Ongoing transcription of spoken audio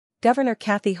Governor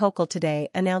Kathy Hochul today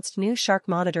announced new shark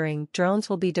monitoring drones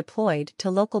will be deployed to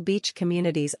local beach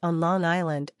communities on Long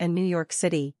Island and New York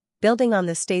City, building on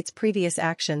the state's previous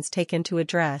actions taken to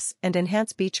address and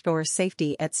enhance beachgoers'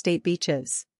 safety at state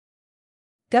beaches.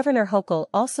 Governor Hochul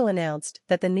also announced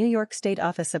that the New York State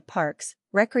Office of Parks,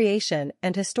 Recreation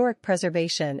and Historic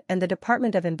Preservation and the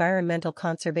Department of Environmental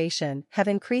Conservation have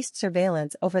increased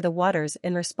surveillance over the waters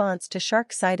in response to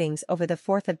shark sightings over the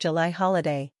 4th of July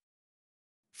holiday,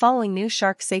 following new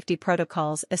shark safety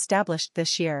protocols established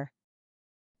this year.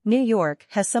 New York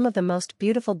has some of the most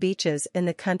beautiful beaches in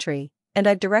the country, and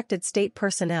I've directed state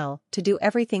personnel to do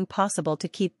everything possible to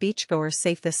keep beachgoers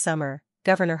safe this summer,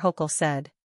 Governor Hochul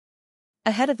said.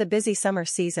 Ahead of the busy summer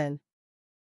season,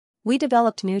 we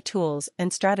developed new tools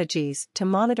and strategies to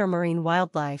monitor marine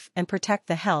wildlife and protect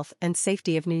the health and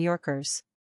safety of New Yorkers.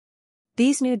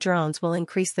 These new drones will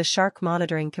increase the shark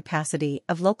monitoring capacity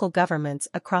of local governments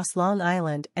across Long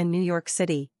Island and New York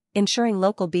City, ensuring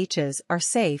local beaches are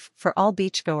safe for all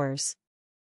beachgoers.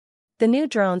 The new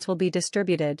drones will be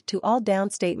distributed to all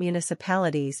downstate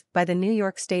municipalities by the New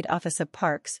York State Office of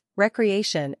Parks,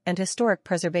 Recreation and Historic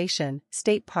Preservation,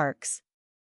 State Parks.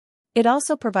 It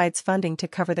also provides funding to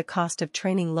cover the cost of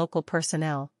training local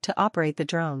personnel to operate the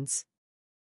drones.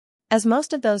 As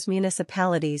most of those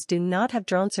municipalities do not have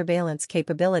drone surveillance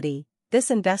capability,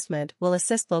 this investment will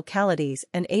assist localities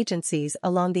and agencies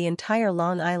along the entire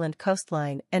Long Island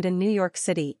coastline and in New York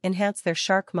City enhance their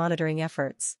shark monitoring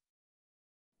efforts.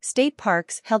 State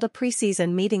Parks held a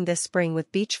preseason meeting this spring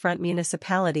with beachfront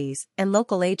municipalities and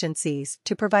local agencies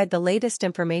to provide the latest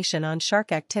information on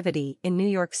shark activity in New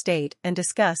York State and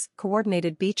discuss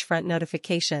coordinated beachfront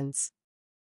notifications.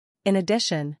 In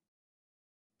addition,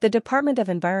 the Department of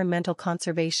Environmental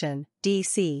Conservation,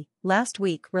 DEC, last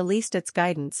week released its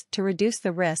guidance to reduce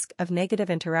the risk of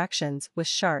negative interactions with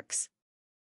sharks.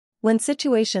 When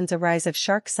situations arise of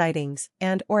shark sightings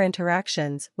and/or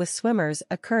interactions with swimmers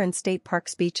occur in state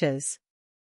parks beaches,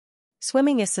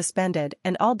 swimming is suspended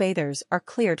and all bathers are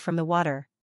cleared from the water.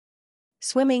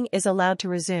 Swimming is allowed to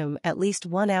resume at least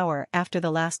 1 hour after the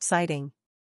last sighting.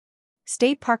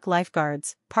 State park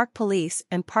lifeguards, park police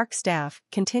and park staff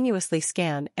continuously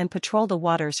scan and patrol the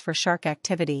waters for shark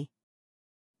activity.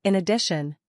 In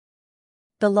addition,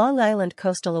 the Long Island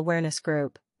Coastal Awareness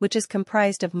Group, which is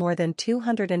comprised of more than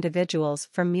 200 individuals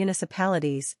from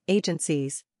municipalities,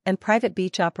 agencies, and private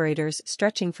beach operators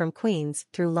stretching from Queens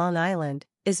through Long Island,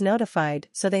 is notified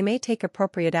so they may take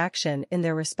appropriate action in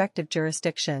their respective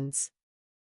jurisdictions.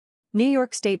 New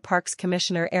York State Parks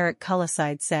Commissioner Eric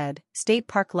Culliside said, "State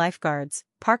park lifeguards,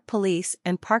 park police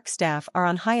and park staff are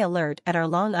on high alert at our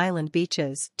Long Island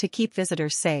beaches to keep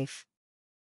visitors safe.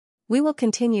 We will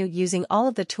continue using all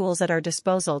of the tools at our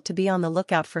disposal to be on the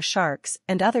lookout for sharks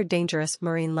and other dangerous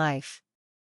marine life."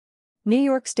 New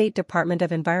York State Department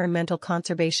of Environmental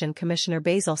Conservation Commissioner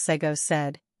Basil Seggos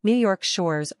said, "New York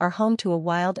shores are home to a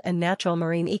wild and natural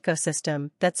marine ecosystem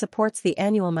that supports the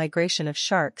annual migration of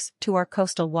sharks to our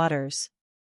coastal waters.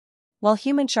 While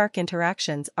human-shark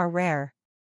interactions are rare,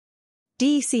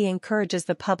 DEC encourages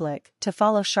the public to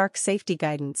follow shark safety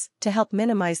guidance to help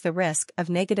minimize the risk of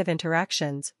negative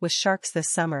interactions with sharks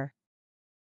this summer."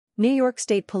 New York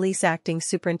State Police Acting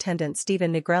Superintendent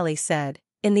Stephen Negrelli said,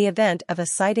 "In the event of a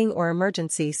sighting or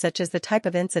emergency such as the type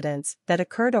of incidents that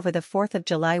occurred over the 4th of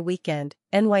July weekend,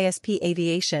 NYSP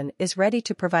Aviation is ready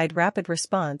to provide rapid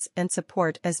response and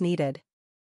support as needed.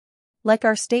 Like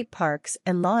our state parks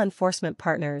and law enforcement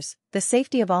partners, the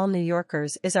safety of all New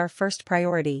Yorkers is our first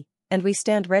priority, and we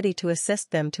stand ready to assist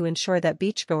them to ensure that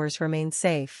beachgoers remain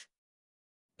safe."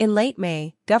 In late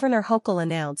May, Governor Hochul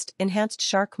announced enhanced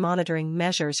shark monitoring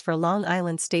measures for Long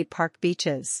Island State Park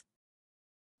beaches,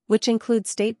 which include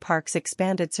state parks'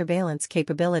 expanded surveillance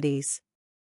capabilities.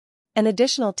 An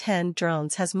additional 10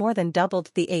 drones has more than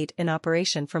doubled the 8 in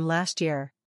operation from last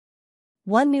year.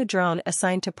 One new drone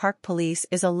assigned to park police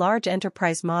is a large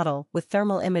enterprise model with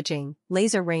thermal imaging,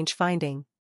 laser range finding,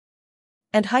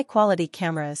 and high-quality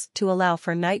cameras to allow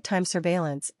for nighttime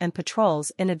surveillance and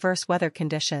patrols in adverse weather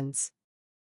conditions.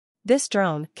 This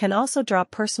drone can also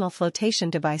drop personal flotation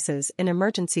devices in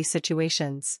emergency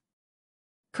situations.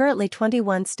 Currently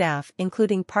 21 staff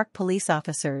including park police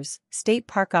officers, state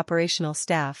park operational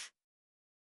staff,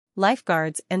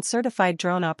 lifeguards and certified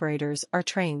drone operators are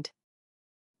trained.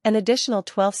 An additional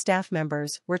 12 staff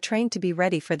members were trained to be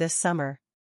ready for this summer.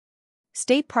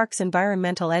 State Parks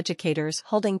environmental educators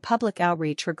holding public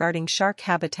outreach regarding shark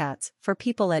habitats for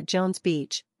people at Jones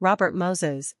Beach, Robert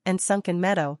Moses, and Sunken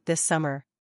Meadow this summer.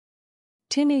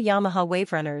 2 new Yamaha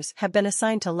Wave Runners have been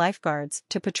assigned to lifeguards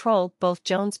to patrol both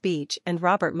Jones Beach and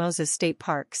Robert Moses State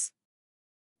Parks.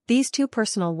 These two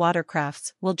personal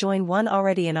watercrafts will join one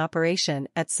already in operation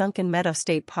at Sunken Meadow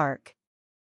State Park.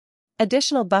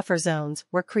 Additional buffer zones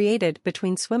were created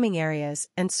between swimming areas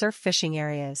and surf fishing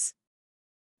areas.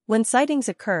 When sightings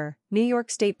occur, New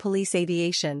York State Police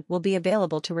Aviation will be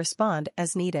available to respond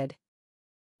as needed.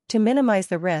 To minimize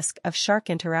the risk of shark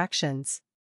interactions,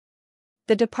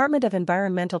 the Department of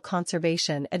Environmental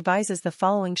Conservation advises the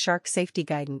following shark safety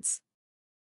guidance.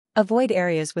 Avoid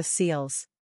areas with seals.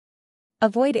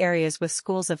 Avoid areas with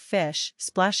schools of fish,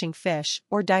 splashing fish,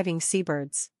 or diving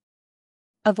seabirds.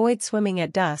 Avoid swimming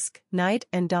at dusk, night,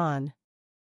 and dawn.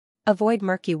 Avoid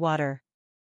murky water.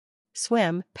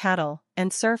 Swim, paddle,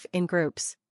 and surf in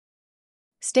groups.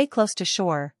 Stay close to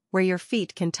shore, where your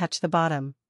feet can touch the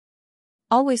bottom.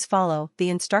 Always follow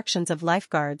the instructions of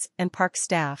lifeguards and park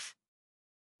staff.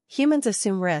 Humans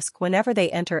assume risk whenever they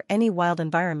enter any wild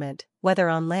environment, whether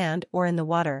on land or in the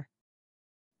water.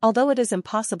 Although it is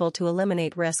impossible to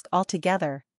eliminate risk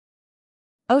altogether,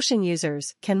 ocean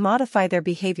users can modify their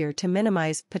behavior to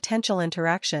minimize potential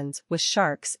interactions with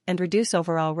sharks and reduce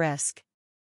overall risk.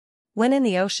 When in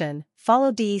the ocean,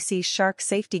 follow DEC's shark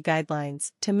safety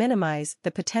guidelines to minimize the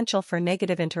potential for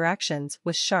negative interactions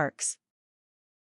with sharks.